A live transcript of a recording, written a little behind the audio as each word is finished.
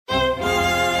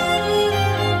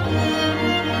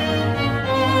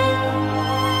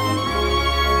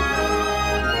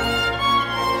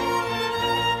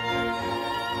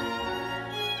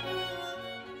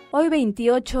Hoy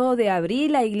 28 de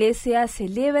abril la iglesia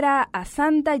celebra a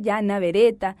Santa Gianna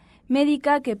Beretta,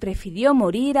 médica que prefirió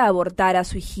morir a abortar a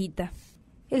su hijita.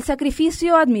 El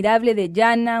sacrificio admirable de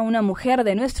Gianna, una mujer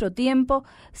de nuestro tiempo,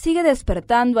 sigue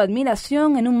despertando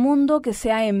admiración en un mundo que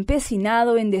se ha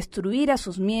empecinado en destruir a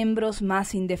sus miembros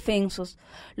más indefensos,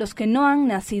 los que no han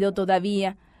nacido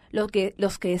todavía, los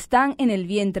que están en el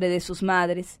vientre de sus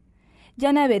madres.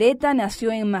 Gianna Beretta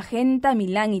nació en Magenta,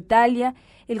 Milán, Italia,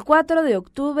 el 4 de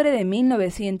octubre de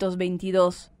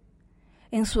 1922.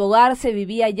 En su hogar se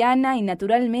vivía llana y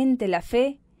naturalmente la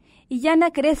fe, y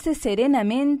Gianna crece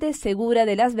serenamente segura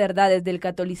de las verdades del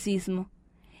catolicismo.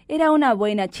 Era una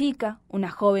buena chica, una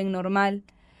joven normal.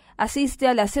 Asiste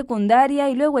a la secundaria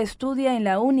y luego estudia en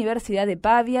la Universidad de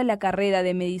Pavia la carrera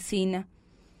de medicina.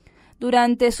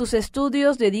 Durante sus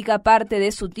estudios dedica parte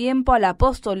de su tiempo al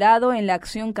apostolado en la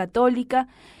Acción Católica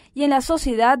y en la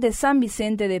Sociedad de San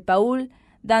Vicente de Paúl,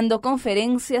 dando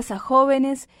conferencias a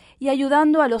jóvenes y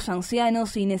ayudando a los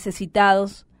ancianos y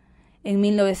necesitados. En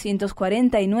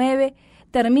 1949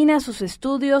 termina sus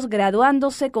estudios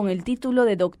graduándose con el título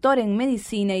de doctor en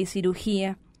medicina y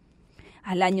cirugía.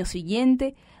 Al año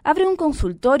siguiente abre un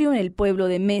consultorio en el pueblo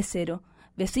de Mésero,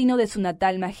 vecino de su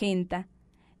natal Magenta.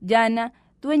 Gianna,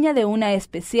 dueña de una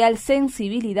especial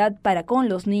sensibilidad para con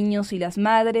los niños y las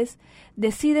madres,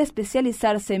 decide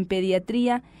especializarse en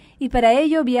pediatría y para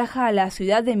ello viaja a la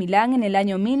ciudad de Milán en el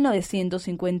año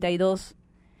 1952.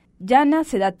 Gianna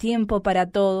se da tiempo para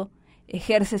todo.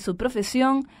 Ejerce su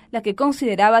profesión, la que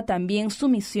consideraba también su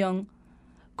misión.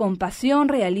 Con pasión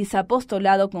realiza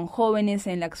apostolado con jóvenes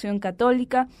en la Acción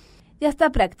Católica y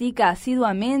hasta practica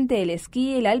asiduamente el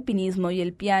esquí, el alpinismo y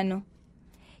el piano.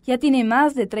 Ya tiene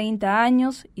más de 30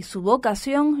 años y su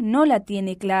vocación no la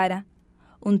tiene clara.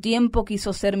 Un tiempo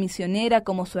quiso ser misionera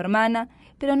como su hermana,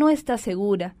 pero no está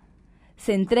segura.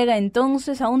 Se entrega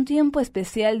entonces a un tiempo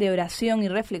especial de oración y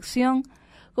reflexión,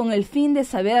 con el fin de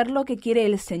saber lo que quiere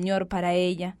el Señor para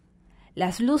ella.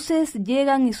 Las luces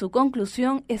llegan y su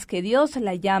conclusión es que Dios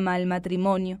la llama al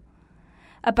matrimonio.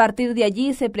 A partir de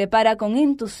allí se prepara con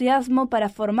entusiasmo para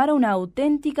formar una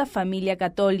auténtica familia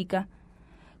católica.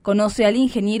 Conoce al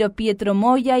ingeniero Pietro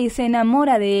Moya y se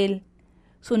enamora de él.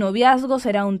 Su noviazgo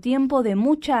será un tiempo de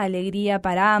mucha alegría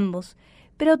para ambos,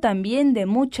 pero también de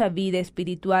mucha vida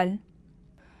espiritual.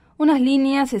 Unas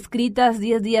líneas escritas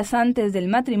 10 días antes del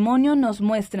matrimonio nos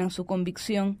muestran su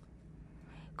convicción.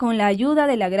 Con la ayuda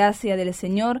de la gracia del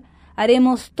Señor,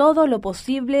 haremos todo lo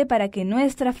posible para que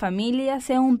nuestra familia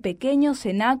sea un pequeño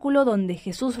cenáculo donde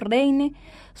Jesús reine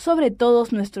sobre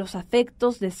todos nuestros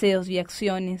afectos, deseos y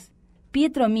acciones.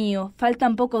 Pietro mío,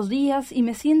 faltan pocos días y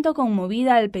me siento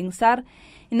conmovida al pensar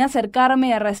en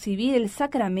acercarme a recibir el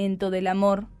sacramento del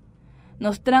amor.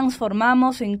 Nos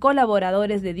transformamos en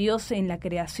colaboradores de Dios en la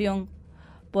creación.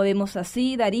 Podemos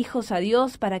así dar hijos a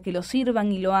Dios para que lo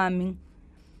sirvan y lo amen.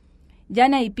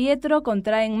 Gianna y Pietro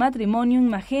contraen matrimonio en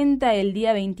Magenta el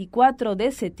día 24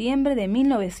 de septiembre de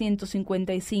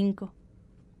 1955.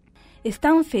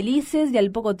 Están felices y al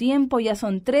poco tiempo ya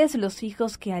son 3 los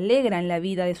hijos que alegran la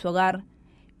vida de su hogar: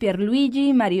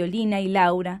 Pierluigi, Mariolina y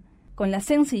Laura. Con la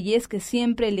sencillez que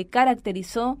siempre le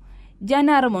caracterizó,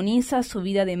 Gianna armoniza su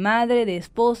vida de madre, de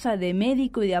esposa, de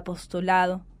médico y de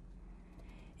apostolado.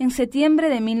 En septiembre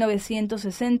de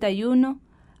 1961,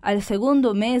 al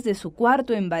segundo mes de su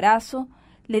 4º embarazo,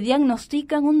 le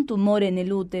diagnostican un tumor en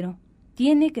el útero.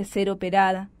 Tiene que ser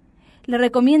operada. Le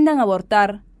recomiendan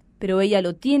abortar, pero ella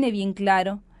lo tiene bien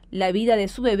claro, la vida de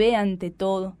su bebé ante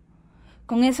todo.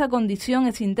 Con esa condición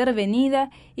es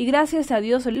intervenida y gracias a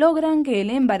Dios logran que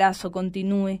el embarazo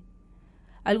continúe.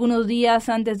 Algunos días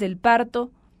antes del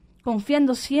parto,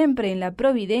 confiando siempre en la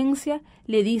providencia,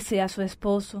 le dice a su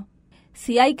esposo: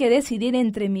 «Si hay que decidir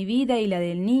entre mi vida y la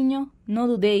del niño, no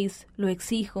dudéis, lo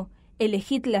exijo,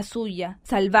 elegid la suya,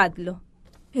 salvadlo».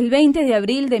 El 20 de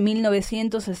abril de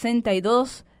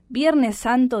 1962, Viernes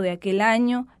Santo de aquel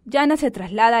año, Gianna se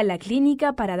traslada a la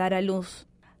clínica para dar a luz.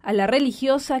 A la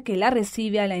religiosa que la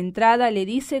recibe a la entrada le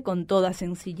dice con toda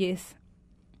sencillez: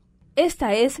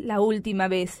 «Esta es la última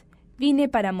vez. Vine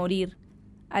para morir».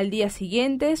 Al día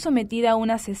siguiente, sometida a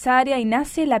una cesárea y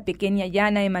nace la pequeña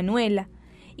Gianna Emanuela.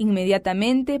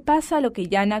 Inmediatamente pasa lo que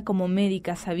Gianna como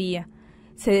médica sabía.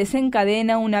 Se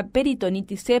desencadena una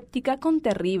peritonitis séptica con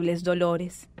terribles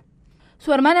dolores.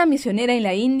 Su hermana misionera en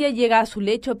la India llega a su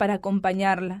lecho para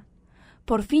acompañarla.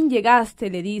 «Por fin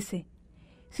llegaste», le dice.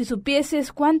 «Si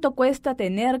supieses cuánto cuesta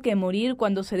tener que morir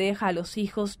cuando se deja a los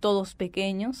hijos todos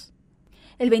pequeños».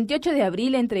 El 28 de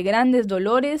abril, entre grandes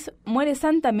dolores, muere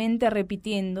santamente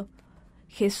repitiendo: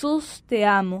 «Jesús, te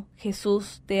amo,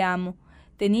 Jesús, te amo».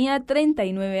 Tenía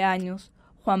 39 años.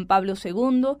 Juan Pablo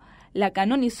II la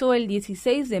canonizó el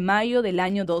 16 de mayo del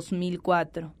año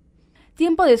 2004.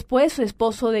 Tiempo después su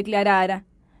esposo declarara: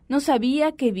 no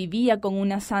sabía que vivía con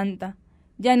una santa.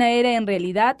 Gianna era en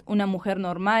realidad una mujer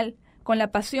normal, con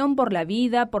la pasión por la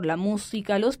vida, por la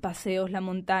música, los paseos, la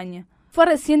montaña. Fue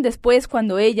recién después,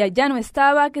 cuando ella ya no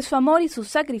estaba, que su amor y su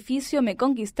sacrificio me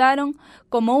conquistaron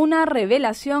como una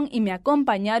revelación y me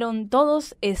acompañaron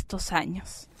todos estos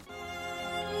años.